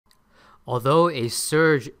Although a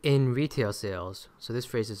surge in retail sales, so this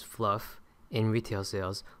phrase is fluff, in retail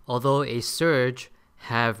sales, although a surge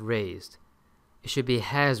have raised. It should be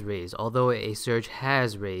has raised. Although a surge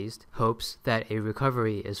has raised hopes that a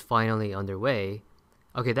recovery is finally underway.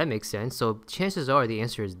 Okay, that makes sense. So chances are the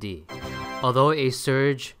answer is D. Although a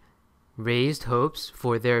surge raised hopes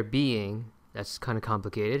for their being, that's kind of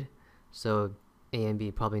complicated. So A and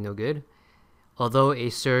B probably no good. Although a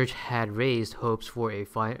surge had raised hopes for a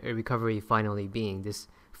recovery finally being. This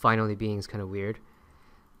finally being is kind of weird.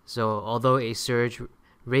 So although a surge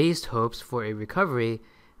raised hopes for a recovery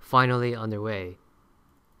finally underway.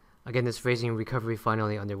 Again, this phrasing recovery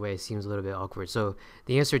finally underway seems a little bit awkward. So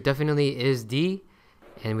the answer definitely is D,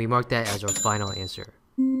 and we mark that as our final answer.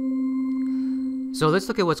 So let's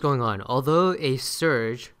look at what's going on. Although a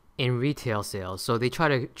surge in retail sales, so they try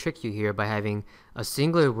to trick you here by having a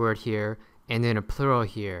singular word here and then a plural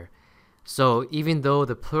here. So even though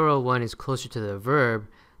the plural one is closer to the verb,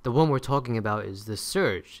 the one we're talking about is the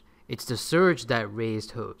surge. It's the surge that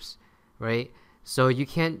raised hopes, right? So you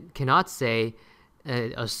cannot say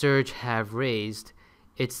a surge have raised.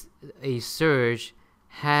 It's a surge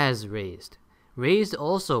has raised. Raised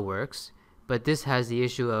also works, but this has the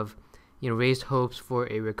issue of, raised hopes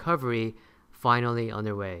for a recovery finally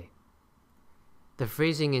underway. The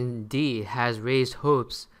phrasing in D, has raised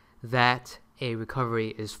hopes that a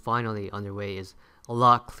recovery is finally underway, is a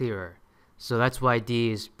lot clearer. So that's why D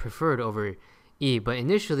is preferred over E. But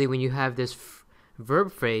initially, when you have this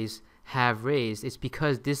verb phrase, have raised, it's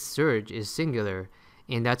because this surge is singular,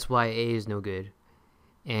 and that's why A is no good.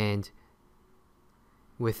 And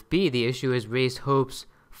with B, the issue is raised hopes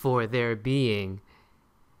for their being.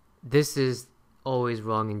 This is always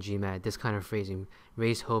wrong in GMAT, this kind of phrasing.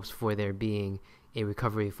 Raised hopes for their being, a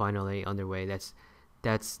recovery finally underway.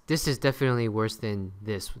 This is definitely worse than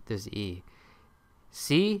this E.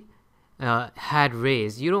 C, had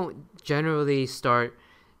raised. You don't generally start,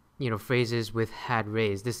 phrases with had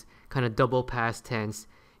raised. This kind of double past tense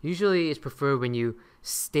usually is preferred when you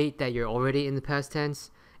state that you're already in the past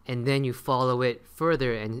tense, and then you follow it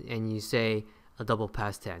further and you say a double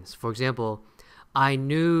past tense. For example, I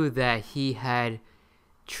knew that he had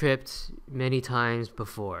tripped many times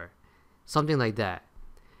before. Something like that.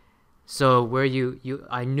 So where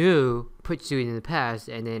I knew puts you in the past,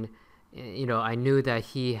 and then I knew that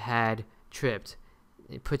he had tripped.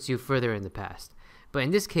 It puts you further in the past. But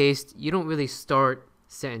in this case, you don't really start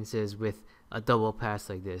sentences with a double past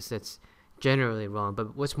like this. That's generally wrong.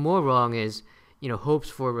 But what's more wrong is, hopes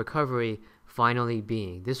for recovery finally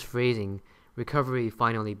being. This phrasing, recovery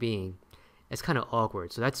finally being, it's kind of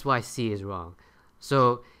awkward. So that's why C is wrong.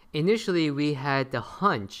 So initially we had the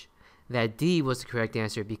hunch that D was the correct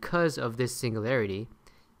answer because of this singularity.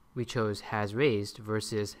 We chose has raised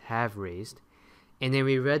versus have raised. And then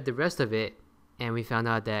we read the rest of it and we found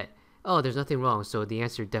out that, oh, there's nothing wrong. So the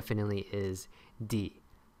answer definitely is D.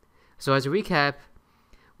 So as a recap,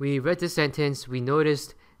 we read this sentence, we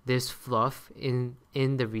noticed this fluff in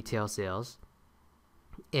the retail sales.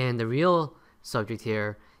 And the real subject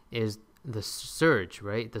here is the surge,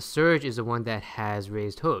 right? The surge is the one that has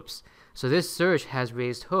raised hopes. So this surge has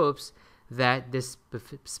raised hopes that this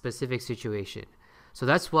specific situation. So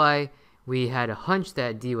that's why we had a hunch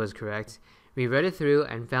that D was correct. We read it through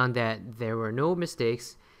and found that there were no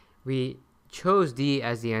mistakes. We chose D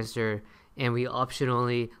as the answer, and we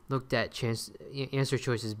optionally looked at answer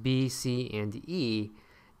choices B, C, and E.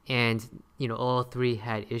 And all three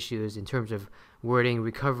had issues in terms of wording.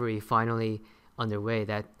 Recovery finally underway.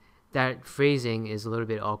 That phrasing is a little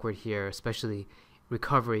bit awkward here, especially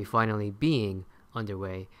recovery finally being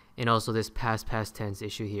underway, and also this past tense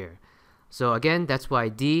issue here. So again, that's why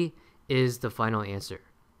D is the final answer.